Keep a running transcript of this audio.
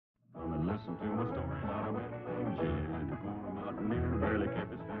listen to a story about a man named Jed. A poor mountaineer barely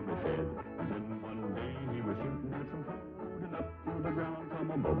kept his family fed. And then one day he was shooting at some food, and up through the ground come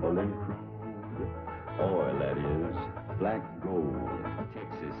a bubbling crude. Oil, that is, black gold,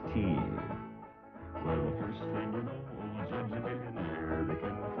 Texas tea. Well, the first thing you know, old Jed's a millionaire. The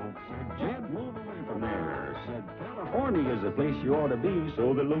kinfolk said, Jed, move away from there. Said, California is the place you ought to be.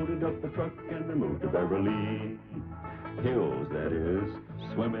 So they loaded up the truck and they moved to Beverly Hills, that is,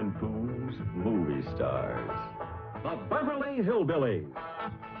 swimming pools, movie stars. The Beverly Hillbillies.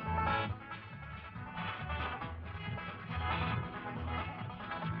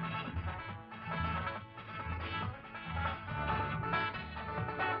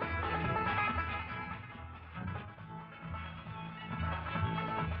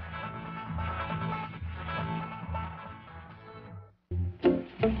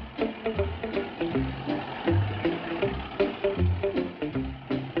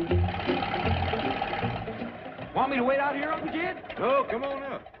 Want me to wait out here, Uncle Jed? No, come on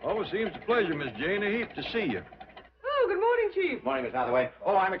up. Always seems a pleasure, Miss Jane. A heap to see you. Oh, good morning, Chief. Morning, Miss Hathaway.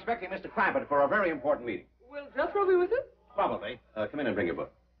 Oh, I'm expecting Mr. Clampett for a very important meeting. Will Jethro be with him? Probably. Come in and bring your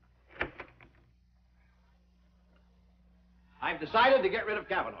book. I've decided to get rid of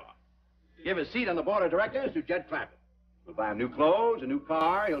Kavanaugh. Give his seat on the board of directors to Jed Clampett. We'll buy him new clothes, a new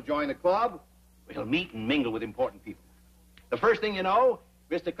car. He'll join the club. He'll meet and mingle with important people. The first thing you know,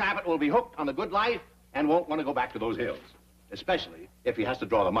 Mr. Clampett will be hooked on the good life and won't want to go back to those hills, especially if he has to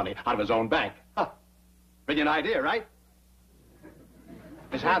draw the money out of his own bank. Huh. Brilliant idea, right?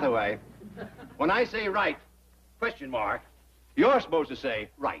 Miss Hathaway, when I say right, question mark, you're supposed to say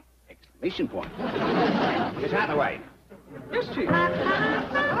right, exclamation point. Miss Hathaway. Yes, Chief.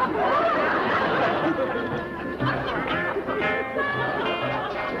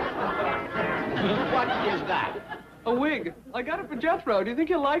 What is that? A wig. I got it for Jethro. Do you think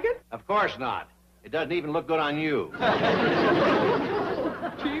he'll like it? Of course not. It doesn't even look good on you.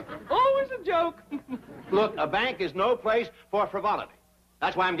 Chief, always a joke. Look, a bank is no place for frivolity.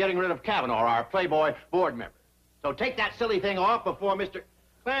 That's why I'm getting rid of Kavanaugh, our Playboy board member. So take that silly thing off before Mr.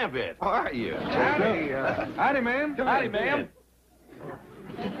 Clampett. How are you? Howdy, howdy, ma'am. Howdy, ma'am.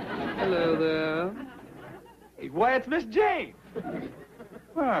 Hello there. Hey, why, it's Miss Jane.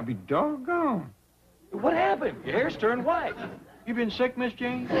 Well, I'll be doggone. What happened? Your hair's turned white. You been sick, Miss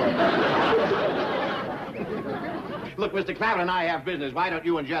Jane? Look, Mr. Clampett and I have business. Why don't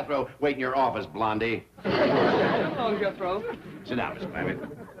you and Jethro wait in your office, Blondie? Hello, Jethro. Sit down, Mr. Clampett.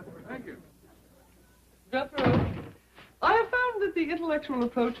 Thank you. Jethro, I have found that the intellectual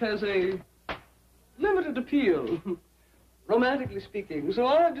approach has a limited appeal, romantically speaking, so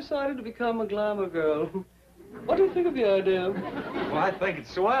I have decided to become a glamour girl. What do you think of the idea? Well, I think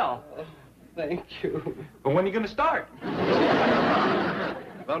it's swell. Oh, thank you. But when are you going to start?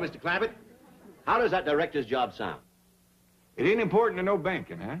 Well, Mr. Clampett, how does that director's job sound? It ain't important to know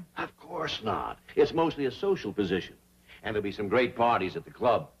banking, huh? Of course not. It's mostly a social position. And there'll be some great parties at the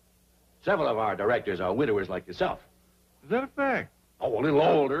club. Several of our directors are widowers like yourself. Is that a fact? Oh, a little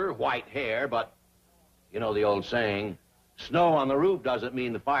older, white hair, but you know the old saying, snow on the roof doesn't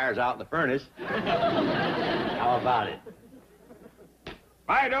mean the fire's out in the furnace. How about it?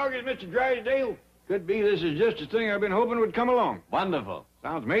 My dog is Mr. Drysdale. Could be this is just the thing I've been hoping would come along. Wonderful.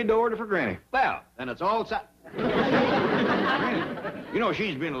 Sounds made to order for Granny. Well, then it's all set. Granny, you know,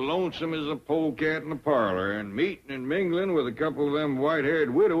 she's been lonesome as a polecat in the parlor, and meeting and mingling with a couple of them white-haired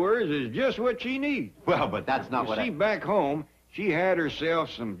widowers is just what she needs. Well, but that's not what See, back home, she had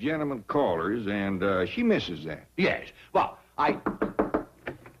herself some gentlemen callers, and she misses that. Yes. Well,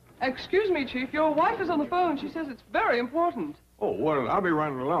 Excuse me, Chief. Your wife is on the phone. She says it's very important. Oh, well, I'll be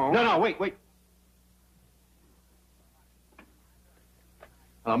running along. No, wait.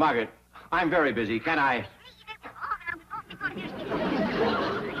 Margaret, I'm very busy. Can I...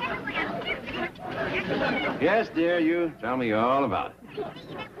 Yes, dear, you tell me all about it.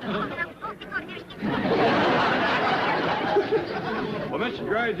 Well, Mr.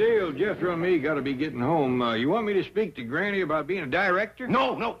 Drysdale, Jethro and me got to be getting home. You want me to speak to Granny about being a director?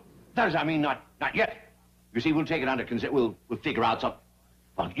 No. That is, I mean, not yet. You see, we'll take it under consideration. We'll figure out something.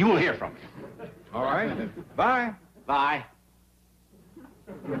 Well, you will hear from me. All right. Bye. Bye.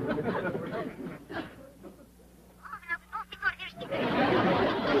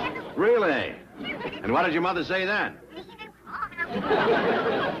 Really? And what did your mother say then?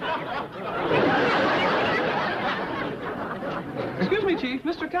 Excuse me, Chief.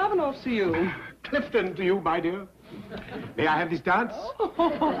 Mr. Kavanaugh see you. Clifton to you, my dear. May I have this dance? All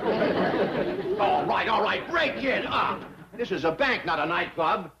right. Break it up. This is a bank, not a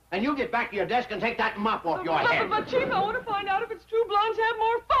nightclub. And you get back to your desk and take that mop off your head. But, Chief, I want to find out if it's true blondes have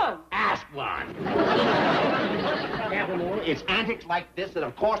more fun. Ask one. Kavanaugh, it's antics like this that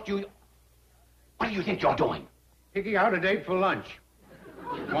have cost you... What do you think you're doing? Picking out a date for lunch.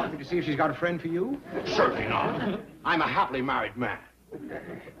 Want me to see if she's got a friend for you? Certainly not. I'm a happily married man.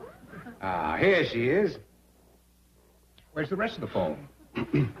 Ah, here she is. Where's the rest of the phone?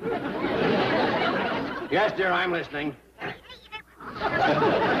 Yes, dear, I'm listening. Yeah.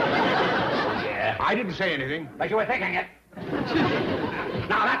 I didn't say anything. But you were thinking it.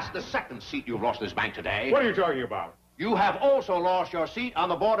 Now, that's the second seat you've lost this bank today. What are you talking about? You have also lost your seat on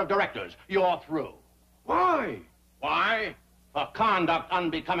the board of directors. You're through. Why? Why? For conduct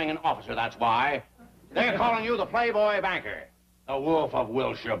unbecoming an officer, that's why. They're calling you the playboy banker. The wolf of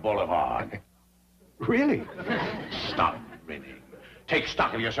Wilshire Boulevard. Really? Stop grinning. Take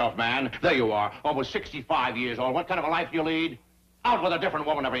stock of yourself, man. There you are, almost 65 years old. What kind of a life do you lead? Out with a different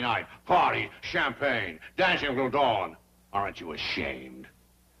woman every night. Party, champagne, dancing until dawn. Aren't you ashamed?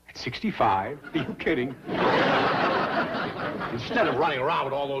 At 65? Are you kidding? Instead of running around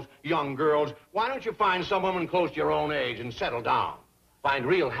with all those young girls, why don't you find some woman close to your own age and settle down? Find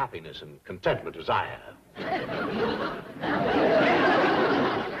real happiness and contentment as I have.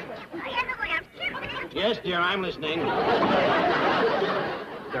 Yes, dear, I'm listening.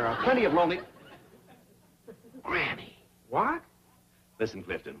 There are plenty of lonely... Granny. What? Listen,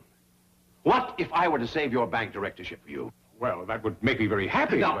 Clifton. What if I were to save your bank directorship for you? Well, that would make me very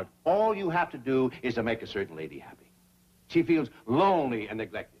happy, No, but... all you have to do is to make a certain lady happy. She feels lonely and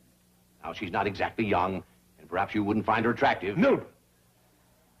neglected. Now, she's not exactly young, and perhaps you wouldn't find her attractive. No.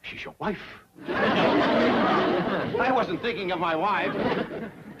 She's your wife. I wasn't thinking of my wife.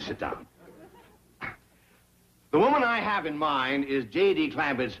 Sit down. The woman I have in mind is J.D.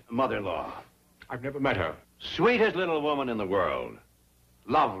 Clampett's mother-in-law. I've never met her. Sweetest little woman in the world.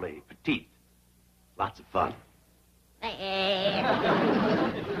 Lovely, petite, lots of fun.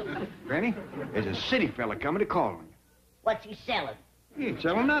 Granny, there's a city fella coming to call on you. What's he selling? He ain't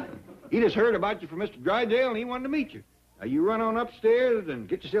selling nothing. He just heard about you from Mr. Drydale, and he wanted to meet you. Now, you run on upstairs and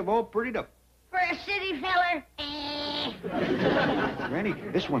get yourself all prettied up. For a city feller? Granny,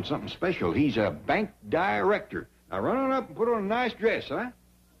 this one's something special. He's a bank director. Now, run on up and put on a nice dress, huh?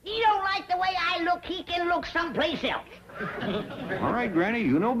 He don't like the way I look, he can look someplace else. All right, Granny,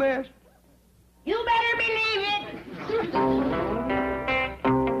 you know best. You better believe it.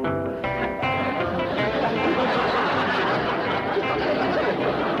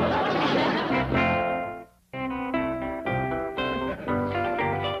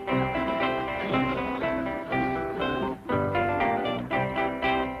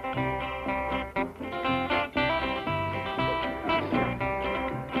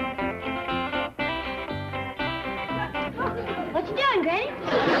 What you doing, Granny?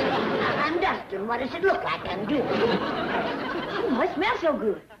 I'm dusting. What does it look like I'm doing? Oh, it smells so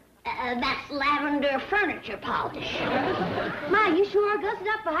good. That's lavender furniture polish. Ma, you sure are gussing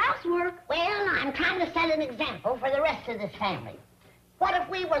up for housework. Well, I'm trying to set an example for the rest of this family. What if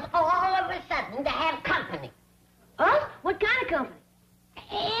we was all of a sudden to have company? Us? What kind of company?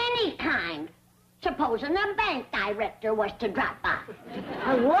 Any kind. Supposing a bank director was to drop by.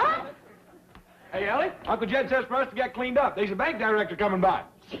 A what? Hey, Ellie, Uncle Jed says for us to get cleaned up. There's a bank director coming by.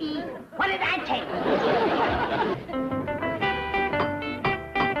 See? What did I tell you?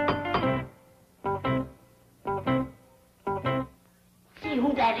 See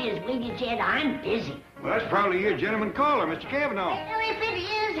who that is, will you, Jed? I'm busy. Well, that's probably your gentleman caller, Mr. Cavanaugh. Well, if it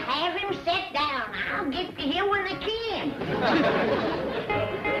is, have him sit down. I'll get to him when I can.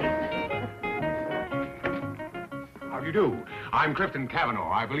 How do you do? I'm Clifton Cavanaugh.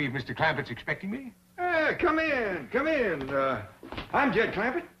 I believe Mr. Clampett's expecting me. Come in, come in. I'm Jed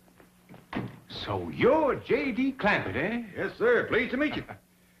Clampett. So you're J.D. Clampett, eh? Yes, sir. Pleased to meet you. Well,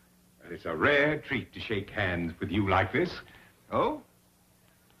 it's a rare treat to shake hands with you like this. Oh?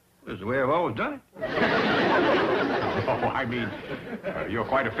 This is the way I've always done it. Oh, I mean, you're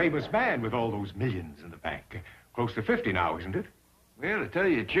quite a famous man with all those millions in the bank. Close to 50 now, isn't it? Well, to tell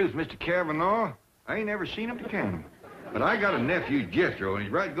you the truth, Mr. Cavanaugh, I ain't never seen him to count him. But I got a nephew, Jethro, and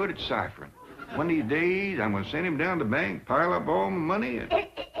he's right good at ciphering. One of these days, I'm going to send him down to the bank, pile up all my money, and... Oh,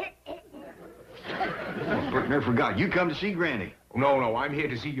 I never forgot. You come to see Granny. Oh, no, I'm here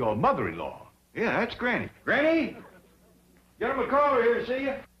to see your mother-in-law. Yeah, that's Granny. Granny! Gentleman caller here to see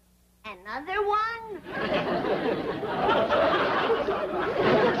you. Another one?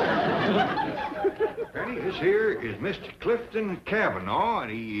 Granny, this here is Mr. Clifton Cavanaugh,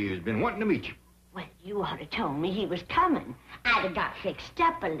 and he has been wanting to meet you. Well, you ought to told me he was coming. I'd have got fixed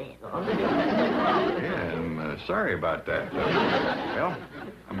up a little. Yeah, I'm sorry about that. Well,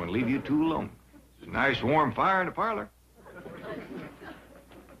 I'm going to leave you two alone. There's a nice warm fire in the parlor.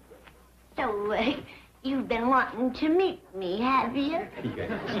 You've been wanting to meet me, have you?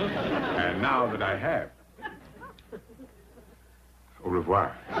 Yes. And now that I have. Au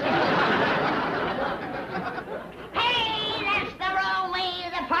revoir. Hey, that's the wrong way.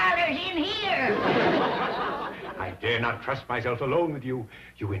 The parlor's in here. I dare not trust myself alone with you,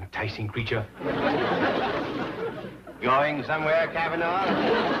 you enticing creature. Going somewhere, Kavanaugh?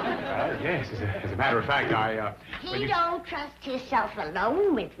 Yes, as a matter of fact, He don't trust himself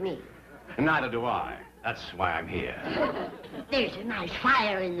alone with me. Neither do I. That's why I'm here. There's a nice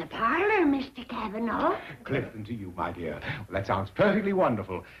fire in the parlor, Mr. Kavanaugh. Clifton to you, my dear. Well, that sounds perfectly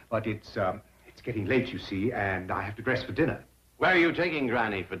wonderful, but it's getting late, you see, and I have to dress for dinner. Where are you taking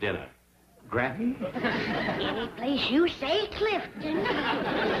Granny for dinner? Granny? Any place you say, Clifton.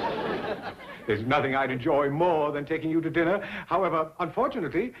 There's nothing I'd enjoy more than taking you to dinner. However,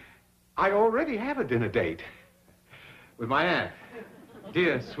 unfortunately, I already have a dinner date with my aunt.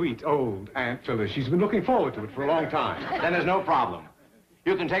 Dear, sweet, old Aunt Phyllis. She's been looking forward to it for a long time. Then there's no problem.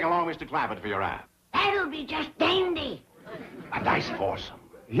 You can take along Mr. Clampett for your aunt. That'll be just dandy. A nice foursome.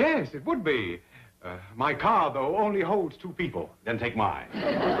 Yes, it would be. My car, though, only holds 2 people. Then take mine.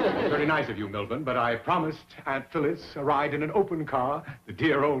 Very nice of you, Milburn, but I promised Aunt Phyllis a ride in an open car. The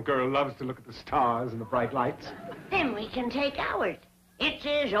dear old girl loves to look at the stars and the bright lights. Then we can take ours. It's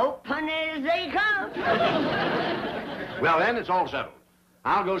as open as they come. Well, then, it's all settled.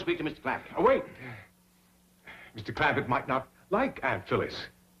 I'll go speak to Mr. Clampett. Oh, wait. Mr. Clampett might not like Aunt Phyllis.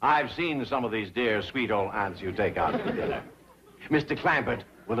 I've seen some of these dear, sweet old aunts you take out for dinner. Mr. Clampett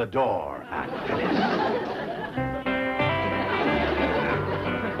will adore Aunt Phyllis.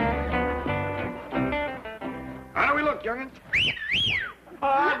 How do we look, young'un?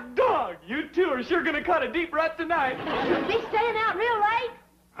 Dog, you two are sure gonna cut a deep rut tonight. Be staying out real late?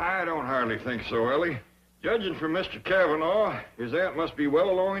 I don't hardly think so, Ellie. Judging from Mr. Kavanaugh, his aunt must be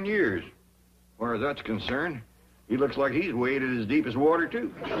well along in years. As far as that's concerned, he looks like he's waded as deep as water,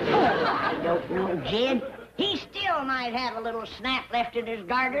 too. I don't know, Jed. He still might have a little snap left in his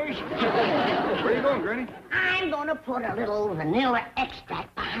garters. Where are you going, Granny? I'm going to put a little vanilla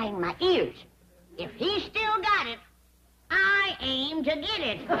extract behind my ears. If he's still got it, I aim to get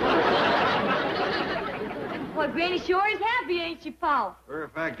it. Well, Granny sure is happy, ain't she, Paul? For a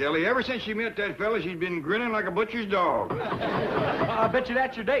fact, Ellie, ever since she met that fella, she's been grinning like a butcher's dog. I bet you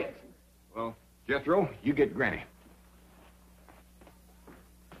that's your date. Well, Jethro, you get Granny.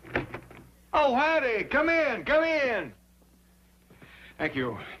 Oh, howdy. Come in, come in. Thank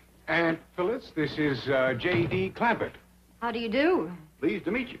you. Aunt Phyllis, this is J.D. Clampett. How do you do? Pleased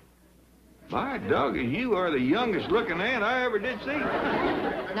to meet you. My doggy, you are the youngest looking aunt I ever did see.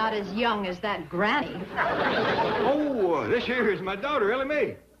 Not as young as that Granny. Oh, this here is my daughter, Ellie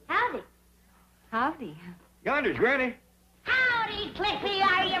Mae. Howdy. Howdy. Yonder's Granny. Howdy, Cliffy.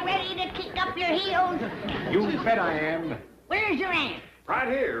 Are you ready to kick up your heels? You bet I am. Where's your aunt? Right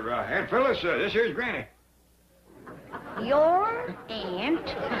here, Aunt Phyllis. This here's Granny. Your aunt?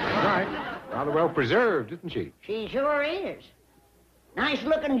 Right. Rather well preserved, isn't she? She sure is. Nice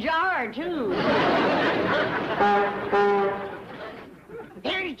looking jar, too.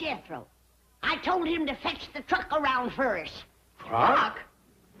 There's Jethro. I told him to fetch the truck around for us. Truck?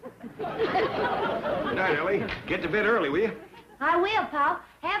 Good night, Ellie. Get to bed early, will you? I will, Paul.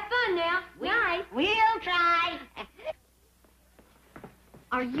 Have fun now. Night. We'll try.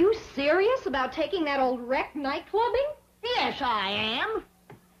 Are you serious about taking that old wreck nightclubbing? Yes, I am.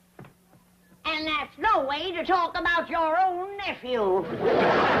 And that's no way to talk about your own nephew.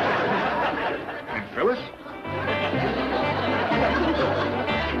 Aunt Phyllis?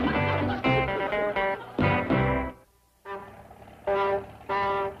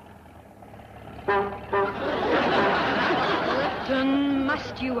 Clifton,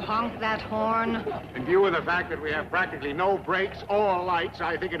 must you honk that horn? In view of the fact that we have practically no brakes or lights,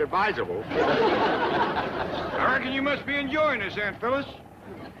 I think it advisable. I reckon you must be enjoying this, Aunt Phyllis.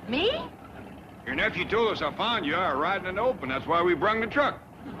 Me? Your nephew told us how fond you are riding in the open. That's why we brung the truck.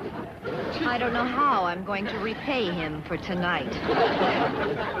 I don't know how I'm going to repay him for tonight.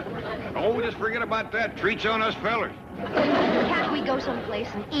 Oh, just forget about that. Treats on us fellers. Can't we go someplace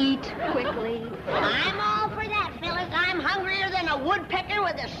and eat quickly? I'm all for that, Phyllis. I'm hungrier than a woodpecker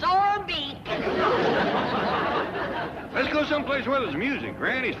with a sore beak. Let's go someplace where there's music.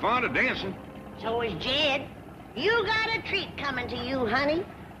 Granny's fond of dancing. So is Jed. You got a treat coming to you, honey.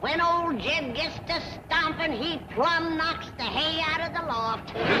 When old Jed gets to stomping, he plumb knocks the hay out of the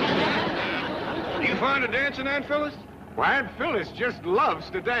loft. You fond of dancing, Aunt Phyllis? Well, Aunt Phyllis just loves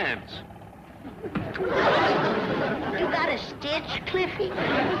to dance. You got a stitch, Cliffy?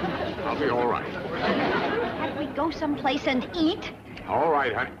 I'll be all right. Can't we go someplace and eat? All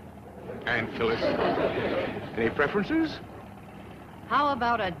right, honey. And Phyllis, any preferences? How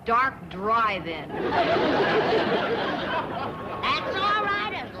about a dark drive-in? That's all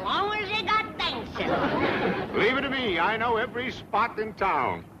right as long as you got dancing. Leave it to me. I know every spot in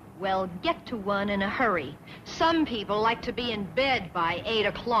town. Well, get to one in a hurry. Some people like to be in bed by 8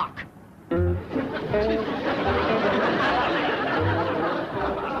 o'clock.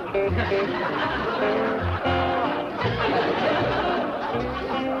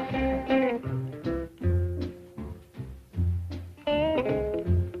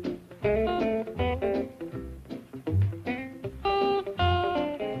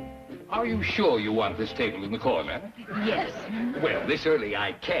 Are you sure you want this table in the corner? Yes. Well, this early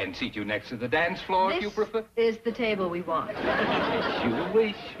I can seat you next to the dance floor if you prefer. This is the table we want. As you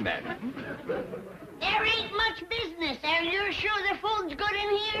wish, madam. There ain't much business there. You're sure the food's good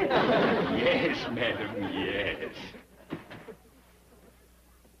in here? Yes, madam, yes.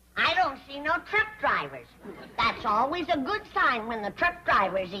 I don't see no truck drivers. That's always a good sign when the truck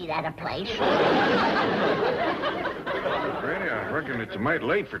drivers eat at a place. Granny, I reckon it's a mite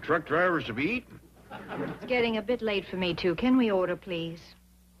late for truck drivers to be eating. It's getting a bit late for me, too. Can we order, please?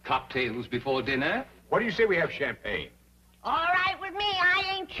 Cocktails before dinner? What do you say we have champagne? All right with me. I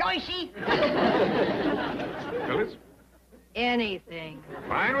ain't choicey. Phyllis? Anything.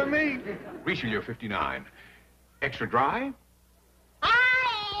 Fine with me. Richelieu 59. Extra dry? I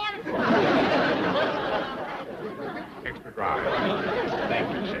am. Extra dry.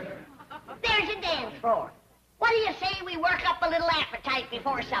 Thank you, sir. There's a dance floor. What do you say we work up a little appetite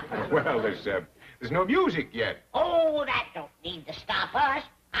before supper? Well, there's no music yet. Oh, that don't need to stop us.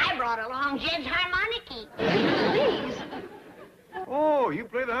 I brought along Jed's harmonica. Please. Oh, you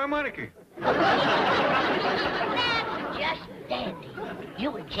play the harmonica. That's just dandy.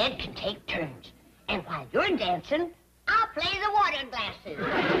 You and Jed can take turns. And while you're dancing, I'll play the water glasses.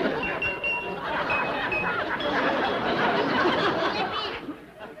 Lippy,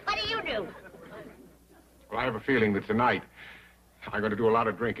 what do you do? Well, I have a feeling that tonight I'm going to do a lot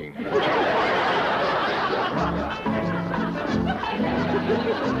of drinking.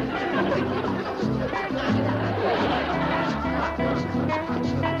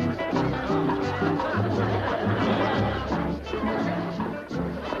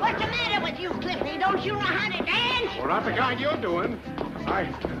 What's the matter with you, Cliffy? Don't you know how to dance? Well, not the kind you're doing.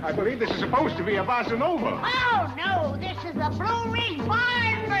 I believe this is supposed to be a bossa nova. Oh, no, this is a Blue Ridge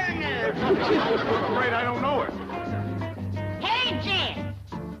barn burner. I'm afraid I don't know it. Hey, Jed,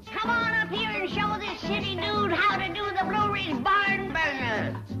 come on up here and show this city dude how to do the Blue Ridge barn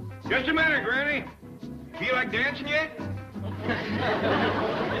burner. Just a minute, Granny. Feel like dancing yet?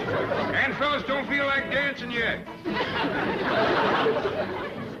 And fellas don't feel like dancing yet.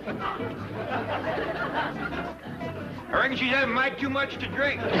 I reckon she's having mighty too much to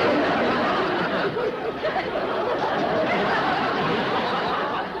drink. Yeah,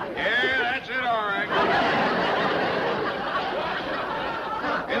 that's it, all right.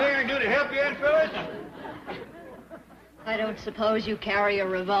 Anything I can do to help you, Aunt Phyllis? I don't suppose you carry a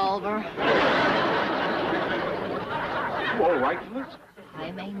revolver. You all right, Phyllis?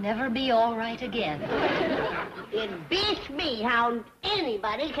 I may never be all right again. It beats me how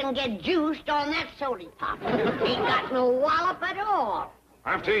anybody can get juiced on that soda pop. Ain't got no wallop at all.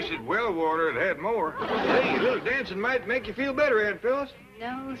 I've tasted well water that had more. Hey, a little dancing might make you feel better, Aunt Phyllis.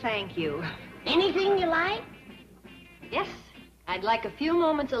 No, thank you. Anything you like? Yes, I'd like a few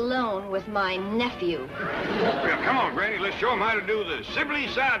moments alone with my nephew. Well, come on, Granny. Let's show him how to do the Sibley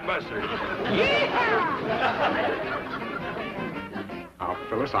Sidebuster. Now,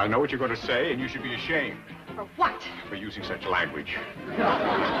 Phyllis, I know what you're going to say, and you should be ashamed For what? for using such language.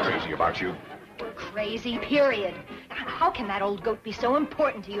 I'm crazy about you. Crazy, period. How can that old goat be so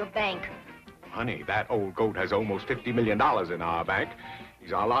important to your bank? Honey, that old goat has almost $50 million in our bank.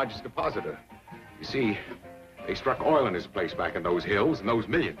 He's our largest depositor. You see, they struck oil in his place back in those hills, and those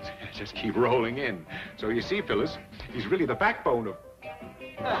millions just keep rolling in. So you see, Phyllis, he's really the backbone of...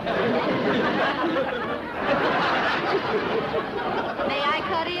 May I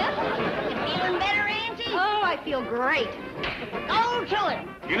cut in? You feeling better, Auntie? Oh, I feel great. Go to it.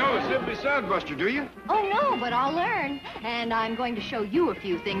 You know the Sibley Sidebuster, do you? Oh, no, but I'll learn. And I'm going to show you a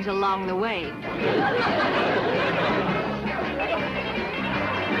few things along the way.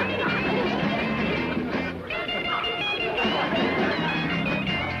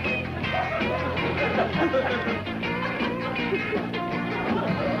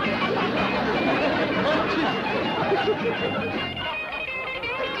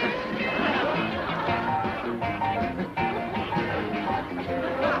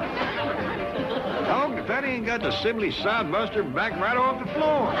 Dog, if that ain't got the Sibley Sidebuster back right off the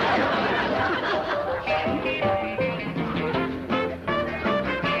floor.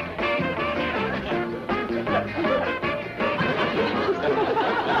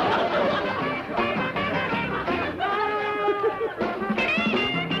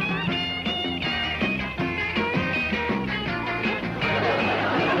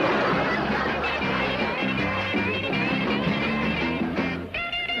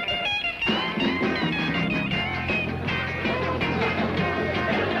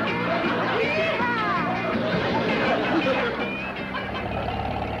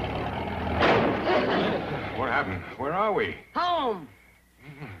 where are we? Home.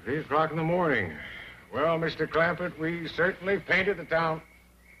 3 o'clock in the morning. Well, Mr. Clampett, we certainly painted the town.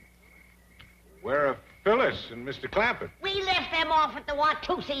 Where are Phyllis and Mr. Clampett? We left them off at the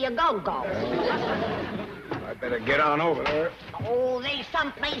Watusi Go-Go. I better get on over there. Oh, they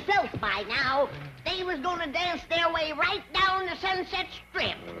someplace else by now. They was gonna dance their way right down the Sunset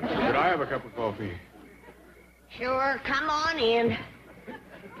Strip. Could I have a cup of coffee? Sure, come on in.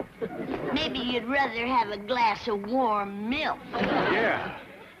 Maybe you'd rather have a glass of warm milk. Yeah.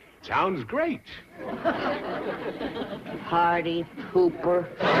 Sounds great. Party pooper.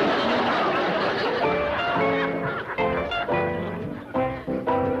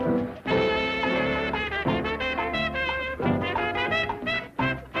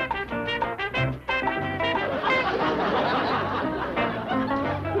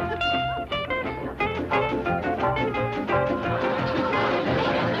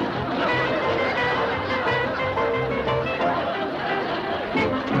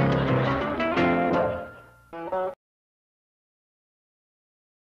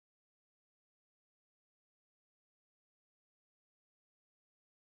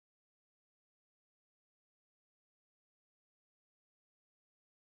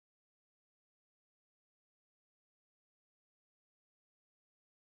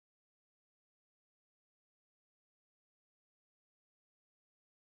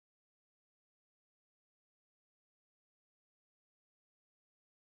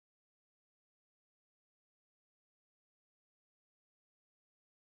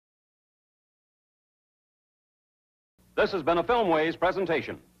 This has been a Filmways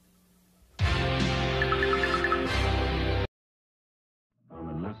presentation. Come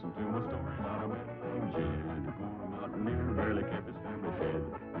and listen to a story about a man named Jed. Poor mountaineer barely kept his family fed.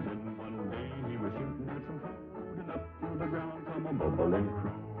 And then one day he was shooting at some food, and up through the ground come a bubbling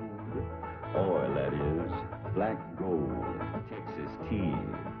crude. Oil, that is. Black gold. Texas tea.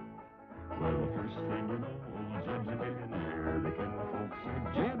 Well, first thing you know, old Jed's a millionaire. The kin folks said,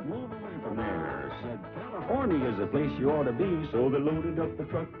 Jed, move away from there. Said, California is the place you ought to be. So they loaded up the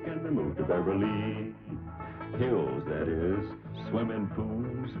truck and they moved to Beverly Hills, that is. Swimming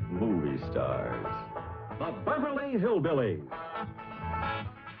pools, movie stars. The Beverly Hillbillies.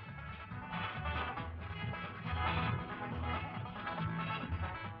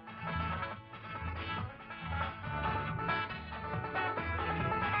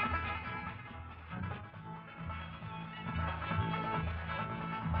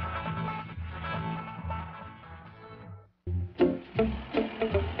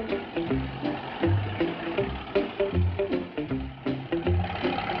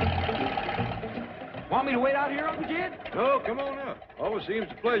 Want me to wait out here, Uncle Jed? No, come on up. Always seems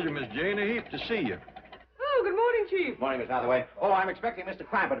a pleasure, Miss Jane. A heap to see you. Oh, good morning, Chief. Morning, Miss Hathaway. Oh, I'm expecting Mr.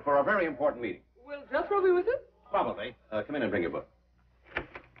 Clampett for a very important meeting. Will Jethro be with him? Probably. Come in and bring your book.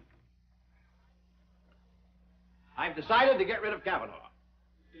 I've decided to get rid of Kavanaugh.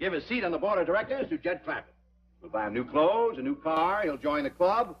 Give his seat on the board of directors to Jed Clampett. We'll buy him new clothes, a new car. He'll join the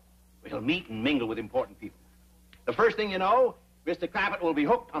club. He'll meet and mingle with important people. The first thing you know, Mr. Clampett will be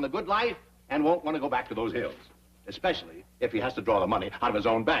hooked on the good life and won't want to go back to those hills. Especially if he has to draw the money out of his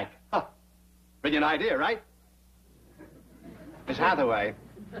own bank. Huh. Brilliant idea, right? Miss Hathaway,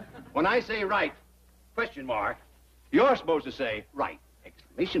 when I say right, question mark, you're supposed to say right,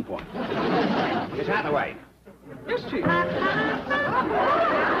 exclamation point. Miss Hathaway. Yes, Chief.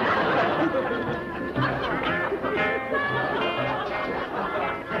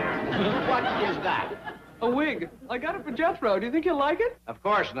 What is that? A wig. I got it for Jethro. Do you think he'll like it? Of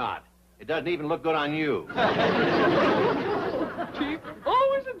course not. It doesn't even look good on you. Chief,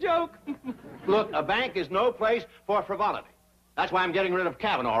 always a joke. Look, a bank is no place for frivolity. That's why I'm getting rid of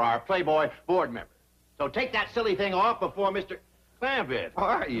Kavanaugh, our Playboy board member. So take that silly thing off before Mr. Clampett. How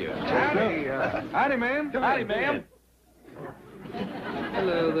are you? Howdy, howdy, ma'am. Howdy, ma'am.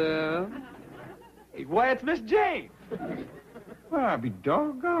 Hello there. Hey, why, it's Miss Jane. Well, I'll be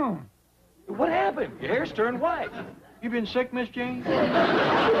doggone. What happened? Your hair's turned white. You been sick, Miss Jane?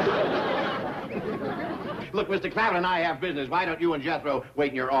 Look, Mr. Clampett and I have business. Why don't you and Jethro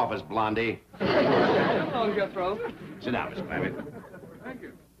wait in your office, Blondie? Hello, Jethro. Sit down, Mr. Clampett. Thank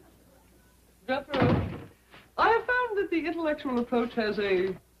you. Jethro, I have found that the intellectual approach has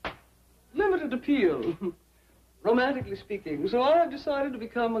a limited appeal, romantically speaking, so I have decided to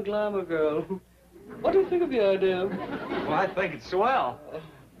become a glamour girl. What do you think of the idea? Well, I think it's swell.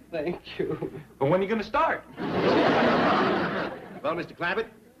 Thank you. But when are you going to start? Well, Mr. Clampett,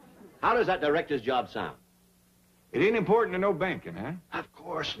 how does that director's job sound? It ain't important to know banking, huh? Of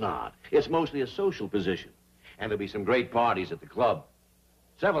course not. It's mostly a social position. And there'll be some great parties at the club.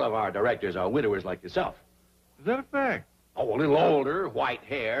 Several of our directors are widowers like yourself. Is that a fact? Oh, a little older, white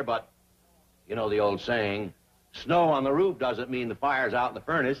hair, but you know the old saying, snow on the roof doesn't mean the fire's out in the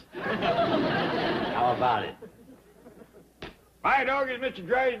furnace. How about it? Hi, dog, it's Mr.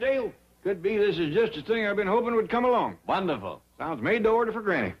 Drysdale. Could be this is just the thing I've been hoping would come along. Wonderful. Sounds made to order for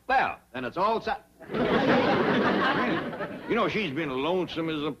Granny. Well, then it's all set. You know, she's been lonesome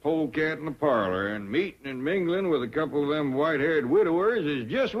as a polecat in the parlor, and meeting and mingling with a couple of them white-haired widowers is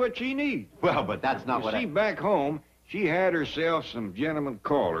just what she needs. Well, but that's not what See, back home, she had herself some gentlemen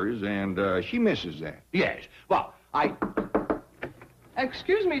callers, and she misses that. Yes. Well,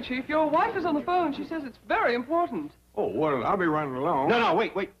 Excuse me, Chief. Your wife is on the phone. She says it's very important. Oh, well, I'll be running along. No,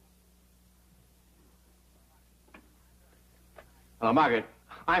 wait. Hello, Margaret.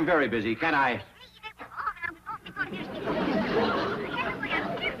 I'm very busy. Can I...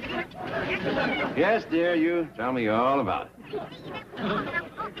 Yes, dear, you tell me all about it.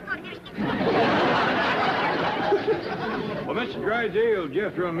 Well, Mr. Drysdale,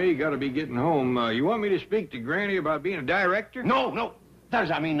 Jethro and me got to be getting home. You want me to speak to Granny about being a director? No. That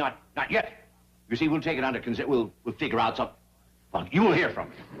is, I mean, not yet. You see, we'll take it under consideration. We'll figure out something. Well, you'll hear from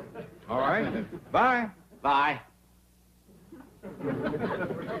me. All right. Bye. Bye.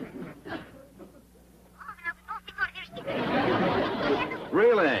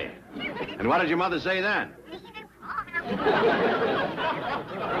 Really? And what did your mother say then?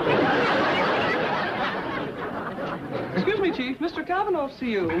 Excuse me, Chief. Mr. Kavanaugh to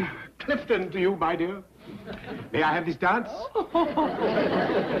see you. Clifton, to you, my dear. May I have these dance? All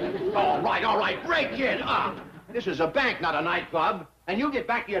right. Break it up. This is a bank, not a nightclub. And you get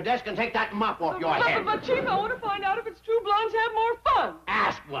back to your desk and take that mop off your head. But, Chief, I want to find out if it's true blondes have more fun.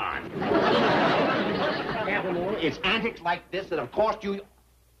 Ask one. Kavanaugh, it's antics like this that have cost you...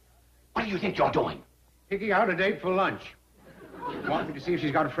 What do you think you're doing? Picking out a date for lunch. Want me to see if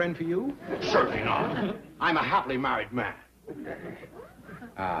she's got a friend for you? Certainly not. I'm a happily married man.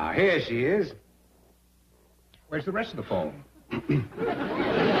 Ah, here she is. Where's the rest of the phone?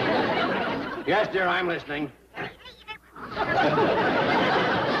 Yes, dear, I'm listening.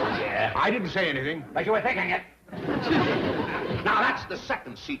 Yeah. I didn't say anything. But you were thinking it. Now, that's the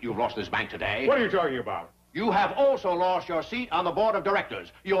second seat you've lost this bank today. What are you talking about? You have also lost your seat on the board of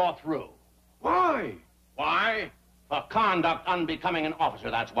directors. You're through. Why? Why? For conduct unbecoming an officer,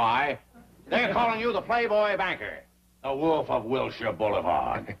 that's why. They're calling you the Playboy banker. The wolf of Wilshire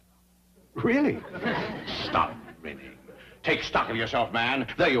Boulevard. Really? Stop grinning. Take stock of yourself, man.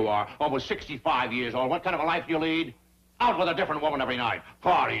 There you are, almost 65 years old. What kind of a life do you lead? Out with a different woman every night.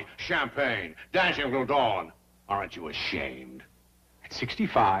 Party, champagne, dancing till dawn. Aren't you ashamed? At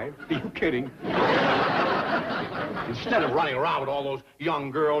 65? Are you kidding? Instead of running around with all those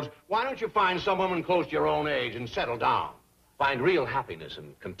young girls, why don't you find some woman close to your own age and settle down? Find real happiness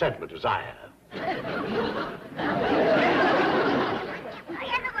and contentment as I have.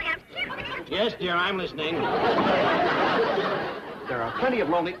 Yes, dear, I'm listening. There are plenty of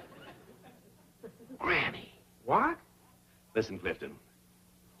lonely... Granny. What? Listen, Clifton.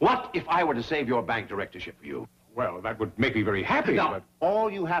 What if I were to save your bank directorship for you? Well, that would make me very happy, No, but... all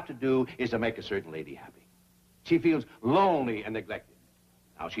you have to do is to make a certain lady happy. She feels lonely and neglected.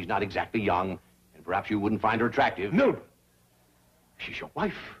 Now, she's not exactly young, and perhaps you wouldn't find her attractive. No. She's your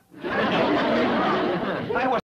wife. I was